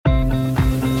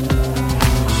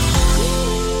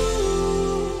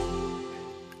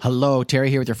Hello,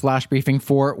 Terry here with your flash briefing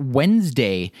for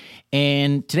Wednesday.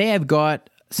 And today I've got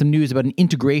some news about an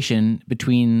integration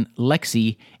between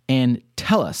Lexi and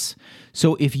TELUS.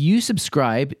 So if you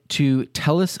subscribe to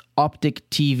TELUS Optic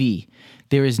TV,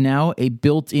 there is now a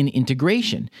built-in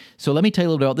integration. So let me tell you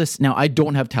a little bit about this. Now, I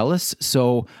don't have TELUS,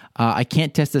 so I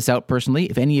can't test this out personally.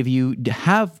 If any of you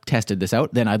have tested this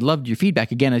out, then I'd love your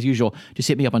feedback. Again, as usual, just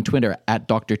hit me up on Twitter at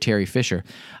Dr. Terry Fisher.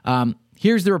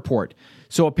 Here's the report.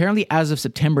 So apparently, as of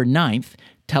September 9th,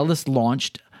 TELUS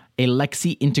launched a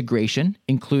Lexi integration,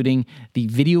 including the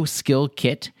video skill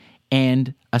kit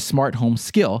and a smart home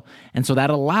skill. And so that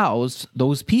allows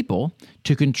those people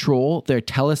to control their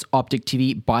TELUS Optic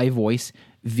TV by voice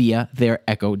via their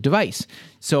Echo device.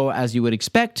 So as you would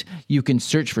expect, you can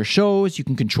search for shows, you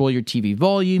can control your TV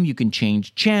volume, you can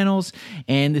change channels,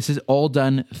 and this is all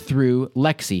done through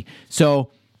Lexi.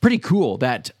 So pretty cool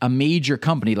that a major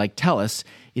company like TELUS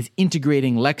is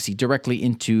integrating Lexi directly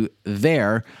into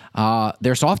their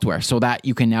software so that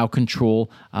you can now control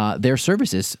their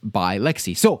services by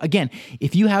Lexi. So again,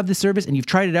 if you have the service and you've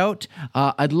tried it out,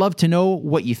 I'd love to know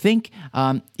what you think.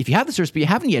 If you have the service but you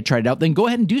haven't yet tried it out, then go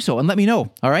ahead and do so and let me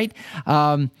know. All right?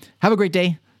 Have a great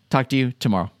day. Talk to you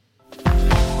tomorrow.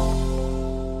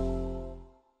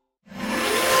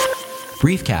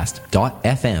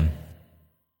 Briefcast.fm